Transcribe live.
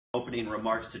Opening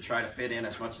remarks to try to fit in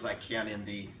as much as I can in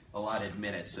the allotted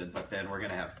minutes, but then we're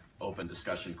going to have open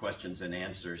discussion, questions and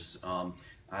answers.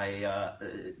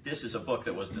 This is a book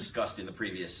that was discussed in the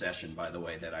previous session, by the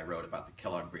way, that I wrote about the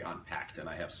Kellogg-Briand Pact, and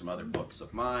I have some other books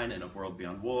of mine and of World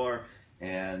Beyond War,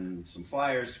 and some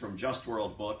flyers from Just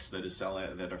World Books that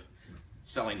are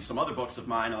selling some other books of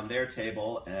mine on their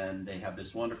table, and they have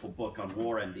this wonderful book on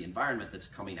war and the environment that's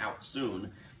coming out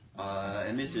soon.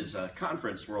 And this is a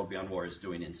conference World Beyond War is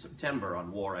doing in September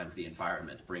on war and the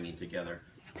environment, bringing together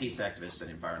peace activists and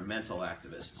environmental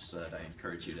activists. I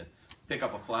encourage you to pick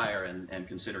up a flyer and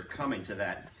consider coming to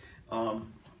that.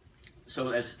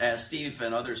 So as Steve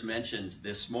and others mentioned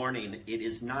this morning, it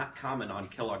is not common on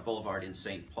Kellogg Boulevard in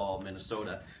St. Paul,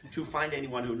 Minnesota, to find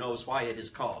anyone who knows why it is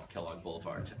called Kellogg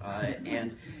Boulevard.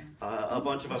 A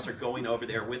bunch of us are going over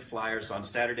there with flyers on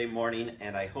Saturday morning,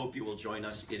 and I hope you will join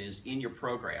us. It is in your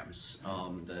programs.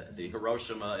 The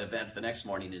Hiroshima event the next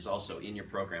morning is also in your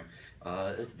program.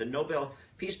 The Nobel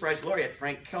Peace Prize laureate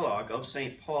Frank Kellogg of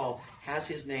St. Paul has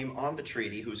his name on the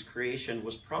treaty, whose creation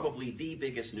was probably the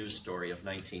biggest news story of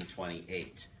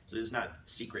 1928. So this is not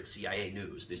secret CIA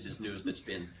news. This is news that's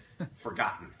been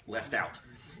forgotten, left out.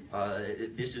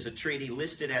 This is a treaty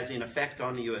listed as in effect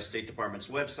on the U.S. State Department's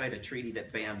website, a treaty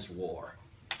that bans war.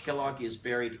 Kellogg is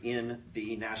buried in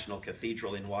the National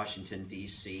Cathedral in Washington,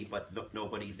 D.C., but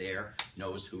nobody there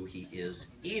knows who he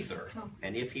is either.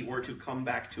 And if he were to come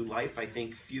back to life, I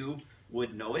think few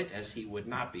would know it, as he would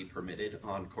not be permitted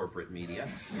on corporate media.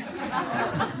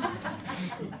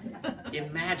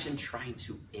 Imagine trying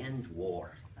to end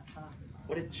war.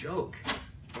 What a joke.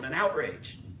 What an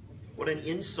outrage. What an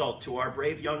insult to our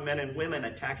brave young men and women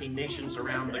attacking nations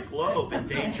around the globe,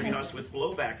 endangering us with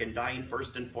blowback and dying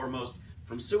first and foremost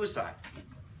from suicide.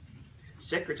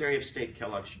 Secretary of State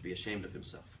Kellogg should be ashamed of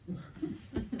himself.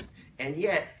 And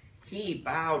yet, he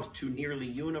bowed to nearly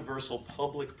universal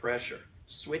public pressure,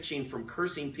 switching from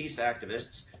cursing peace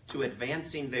activists to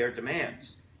advancing their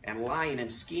demands, and lying and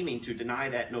scheming to deny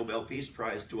that Nobel Peace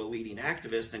Prize to a leading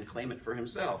activist and claim it for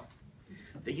himself.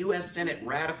 The U.S. Senate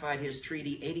ratified his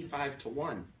treaty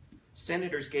 85-1.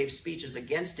 Senators gave speeches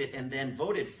against it and then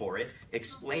voted for it,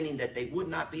 explaining that they would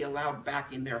not be allowed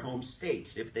back in their home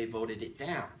states if they voted it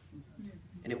down.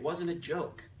 And it wasn't a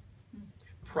joke.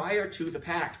 Prior to the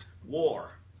pact,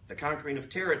 war, the conquering of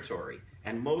territory,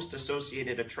 and most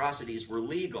associated atrocities were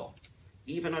legal,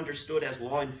 even understood as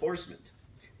law enforcement.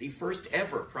 The first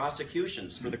ever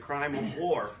prosecutions for the crime of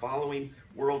war following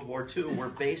World War II were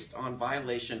based on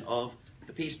violation of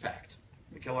the Peace Pact,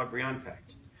 the Kellogg-Briand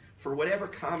Pact. For whatever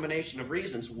combination of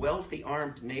reasons, wealthy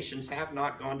armed nations have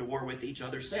not gone to war with each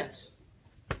other since.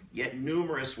 Yet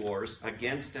numerous wars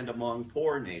against and among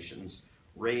poor nations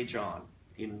rage on,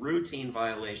 in routine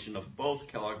violation of both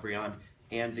Kellogg-Briand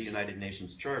and the United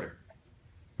Nations Charter.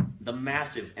 The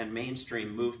massive and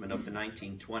mainstream movement of the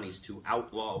 1920s to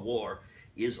outlaw war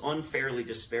is unfairly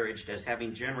disparaged as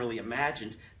having generally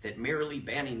imagined that merely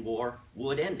banning war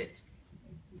would end it.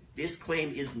 This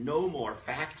claim is no more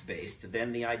fact-based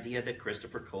than the idea that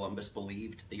Christopher Columbus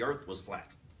believed the earth was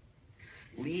flat.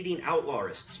 Leading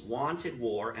outlawists wanted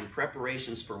war and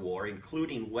preparations for war,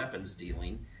 including weapons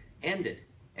dealing, ended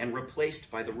and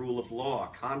replaced by the rule of law,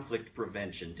 conflict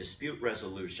prevention, dispute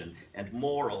resolution, and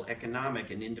moral, economic,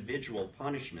 and individual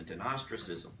punishment and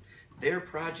ostracism. Their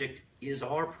project is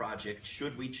our project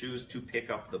should we choose to pick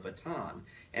up the baton,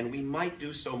 and we might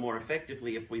do so more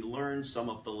effectively if we learn some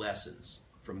of the lessons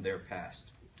from their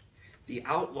past. The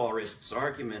outlawists'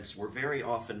 arguments were very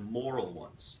often moral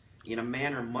ones, in a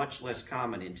manner much less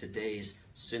common in today's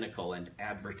cynical and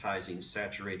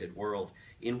advertising-saturated world,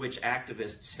 in which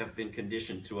activists have been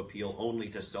conditioned to appeal only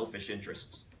to selfish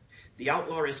interests. The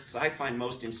outlawists I find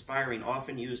most inspiring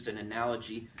often used an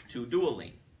analogy to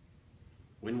dueling.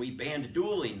 When we banned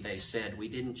dueling, they said, we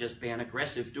didn't just ban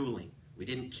aggressive dueling. We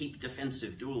didn't keep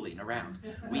defensive dueling around.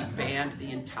 We banned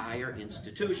the entire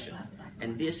institution.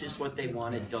 And this is what they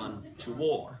wanted done to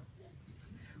war.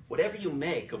 Whatever you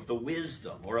make of the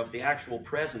wisdom or of the actual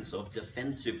presence of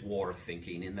defensive war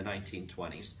thinking in the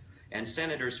 1920s, and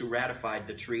senators who ratified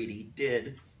the treaty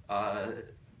did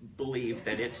believe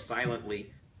that it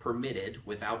silently permitted,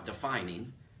 without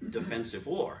defining, defensive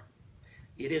war.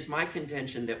 It is my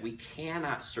contention that we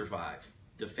cannot survive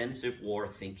defensive war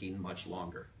thinking much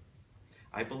longer.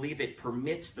 I believe it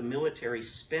permits the military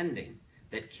spending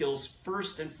that kills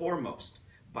first and foremost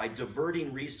by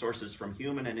diverting resources from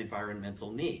human and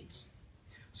environmental needs.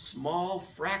 Small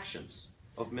fractions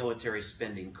of military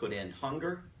spending could end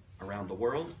hunger around the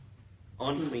world,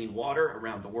 unclean water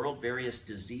around the world, various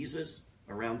diseases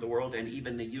around the world, and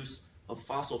even the use of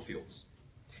fossil fuels.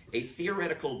 A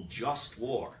theoretical just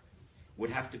war would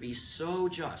have to be so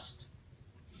just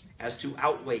as to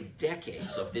outweigh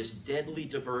decades of this deadly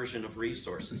diversion of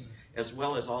resources, as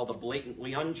well as all the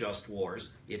blatantly unjust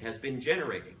wars it has been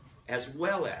generating, as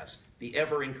well as the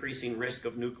ever-increasing risk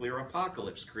of nuclear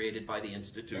apocalypse created by the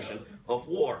institution of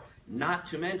war, not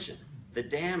to mention the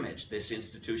damage this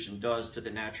institution does to the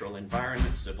natural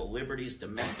environment, civil liberties,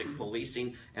 domestic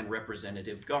policing, and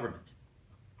representative government.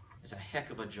 It's a heck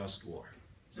of a just war.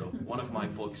 So one of my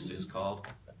books is called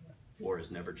War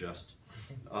is Never Just.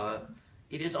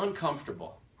 It is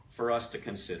uncomfortable for us to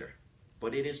consider,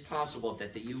 but it is possible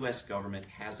that the US government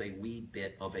has a wee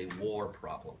bit of a war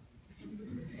problem.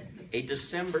 A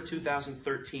December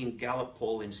 2013 Gallup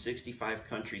poll in 65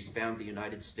 countries found the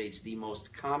United States the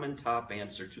most common top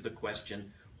answer to the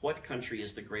question, what country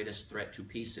is the greatest threat to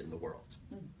peace in the world?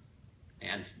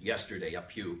 And yesterday, a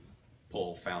Pew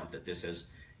poll found that this has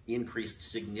increased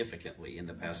significantly in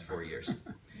the past 4 years.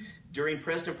 During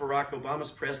President Barack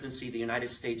Obama's presidency, the United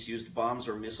States used bombs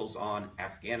or missiles on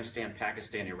Afghanistan,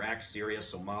 Pakistan, Iraq, Syria,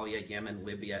 Somalia, Yemen,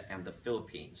 Libya, and the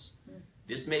Philippines.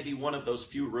 This may be one of those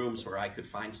few rooms where I could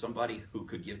find somebody who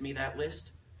could give me that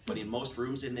list, but in most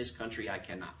rooms in this country, I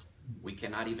cannot. We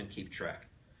cannot even keep track.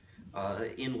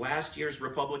 In last year's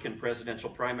Republican presidential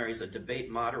primaries, a debate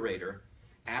moderator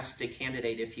asked a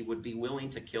candidate if he would be willing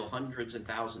to kill hundreds and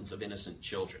thousands of innocent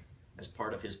children as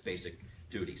part of his basic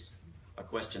duties, a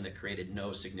question that created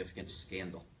no significant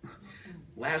scandal.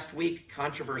 Last week,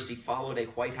 controversy followed a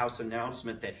White House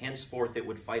announcement that henceforth it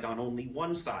would fight on only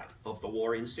one side of the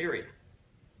war in Syria,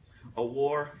 a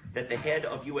war that the head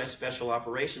of U.S. Special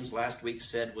Operations last week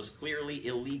said was clearly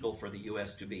illegal for the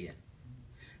U.S. to be in.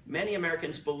 Many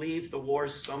Americans believe the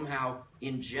wars somehow,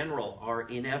 in general, are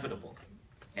inevitable.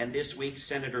 And this week,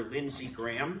 Senator Lindsey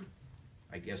Graham,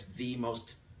 I guess the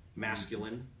most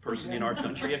masculine person in our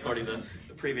country, according to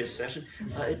the previous session,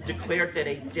 declared that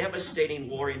a devastating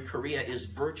war in Korea is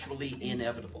virtually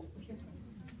inevitable.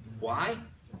 Why?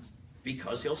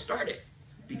 Because he'll start it.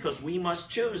 Because we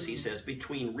must choose, he says,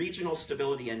 between regional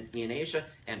stability in Asia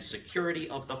and security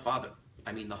of the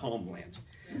the homeland.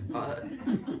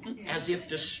 As if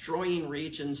destroying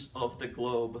regions of the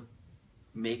globe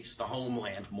makes the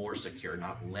homeland more secure,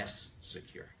 not less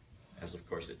secure, as of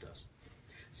course it does.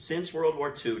 Since World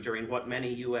War II, during what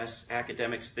many U.S.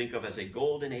 academics think of as a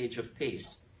golden age of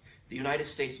peace, the United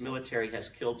States military has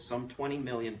killed some 20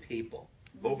 million people,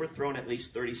 overthrown at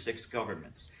least 36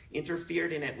 governments,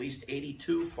 interfered in at least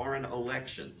 82 foreign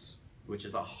elections, which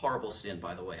is a horrible sin,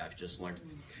 by the way, I've just learned,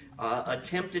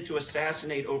 attempted to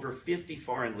assassinate over 50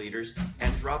 foreign leaders,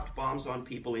 and dropped bombs on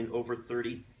people in over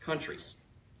 30 countries.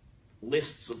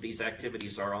 Lists of these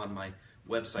activities are on my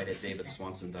website at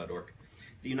davidswanson.org.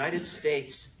 The United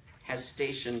States has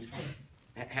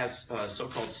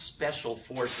so-called special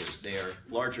forces. They are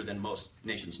larger than most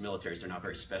nations' militaries. They're not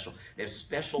very special. They have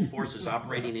special forces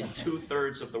operating in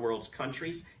 2/3 of the world's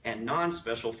countries and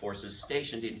non-special forces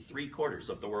stationed in 3/4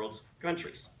 of the world's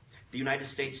countries. The United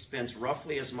States spends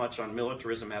roughly as much on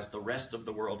militarism as the rest of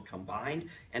the world combined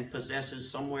and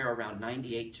possesses somewhere around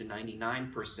 98 to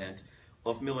 99%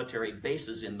 of military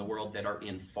bases in the world that are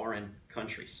in foreign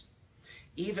countries.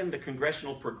 Even the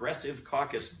Congressional Progressive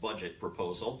Caucus budget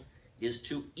proposal is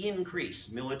to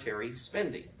increase military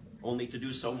spending, only to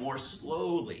do so more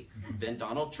slowly than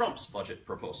Donald Trump's budget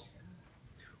proposal.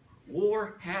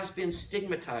 War has been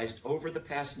stigmatized over the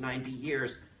past 90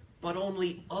 years, but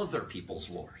only other people's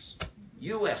wars.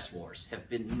 U.S. wars have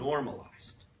been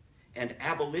normalized, and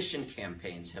abolition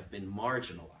campaigns have been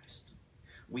marginalized.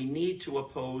 We need to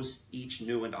oppose each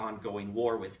new and ongoing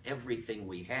war with everything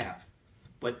we have,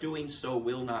 but doing so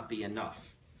will not be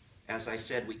enough. As I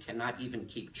said, we cannot even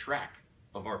keep track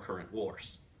of our current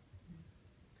wars.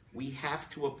 We have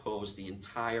to oppose the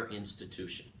entire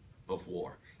institution of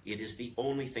war. It is the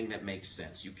only thing that makes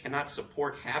sense. You cannot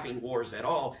support having wars at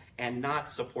all and not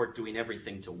support doing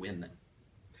everything to win them.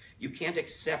 You can't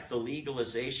accept the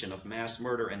legalization of mass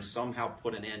murder and somehow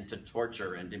put an end to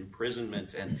torture and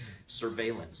imprisonment and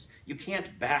surveillance. You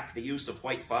can't back the use of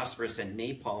white phosphorus and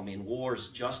napalm in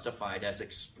wars justified as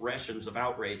expressions of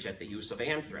outrage at the use of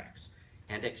anthrax,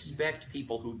 and expect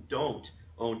people who don't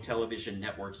own television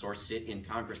networks or sit in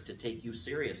Congress to take you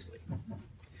seriously.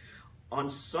 On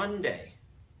Sunday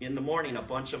in the morning, a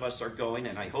bunch of us are going,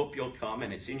 and I hope you'll come,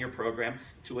 and it's in your program,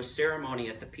 to a ceremony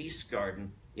at the Peace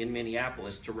Garden in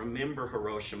Minneapolis to remember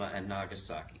Hiroshima and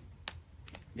Nagasaki.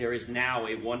 There is now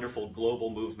a wonderful global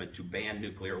movement to ban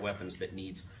nuclear weapons that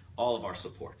needs all of our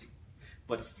support.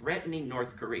 But threatening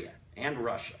North Korea and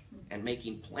Russia and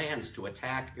making plans to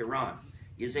attack Iran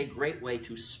is a great way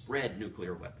to spread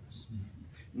nuclear weapons.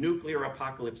 Nuclear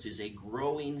apocalypse is a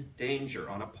growing danger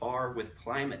on a par with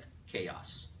climate,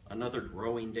 chaos, another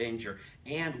growing danger,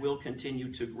 and will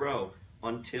continue to grow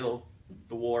until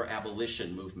the war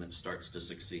abolition movement starts to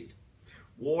succeed.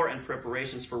 War and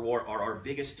preparations for war are our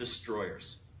biggest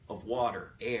destroyers of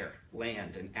water, air,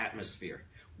 land, and atmosphere.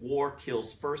 War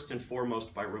kills first and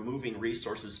foremost by removing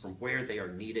resources from where they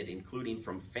are needed, including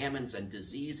from famines and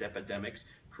disease epidemics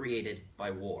created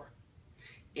by war.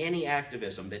 Any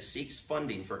activism that seeks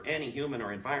funding for any human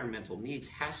or environmental needs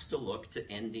has to look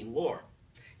to ending war.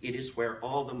 It is where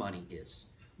all the money is.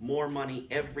 More money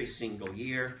every single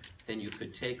year than you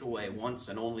could take away once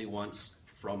and only once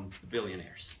from the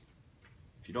billionaires.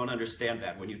 If you don't understand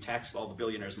that, when you tax all the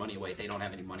billionaires' money away, they don't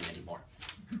have any money anymore.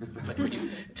 But when you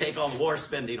take all the war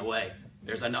spending away,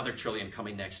 there's another $1 trillion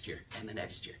coming next year, and the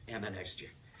next year, and the next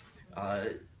year.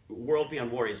 World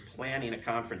Beyond War is planning a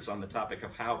conference on the topic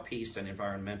of how peace and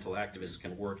environmental activists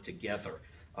can work together.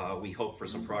 We hope for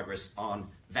some progress on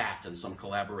that and some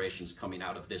collaborations coming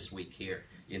out of this week here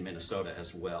in Minnesota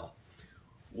as well.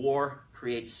 War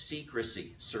creates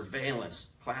secrecy,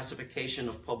 surveillance, classification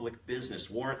of public business,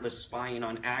 warrantless spying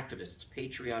on activists,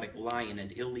 patriotic lying,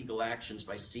 and illegal actions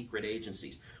by secret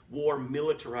agencies. War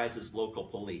militarizes local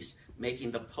police,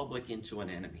 making the public into an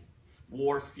enemy.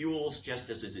 War fuels, just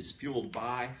as it is fueled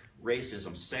by,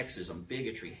 racism, sexism,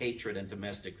 bigotry, hatred, and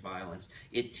domestic violence.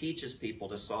 It teaches people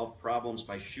to solve problems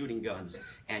by shooting guns,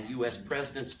 and U.S.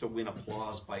 presidents to win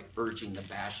applause by urging the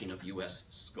bashing of U.S.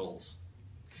 skulls.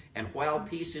 And while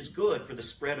peace is good for the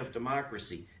spread of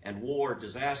democracy and war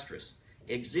disastrous,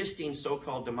 existing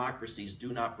so-called democracies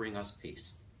do not bring us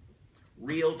peace.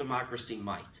 Real democracy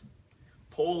might.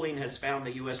 Polling has found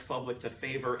the U.S. public to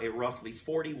favor a roughly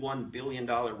 $41 billion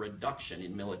reduction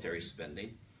in military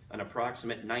spending, an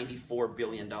approximate $94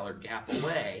 billion gap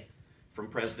away from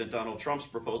President Donald Trump's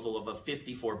proposal of a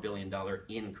 $54 billion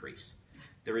increase.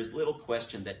 There is little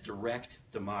question that direct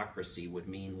democracy would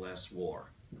mean less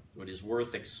war. It is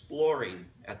worth exploring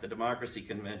at the Democracy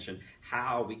Convention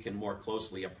how we can more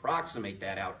closely approximate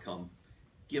that outcome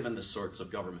given the sorts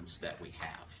of governments that we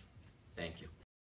have. Thank you.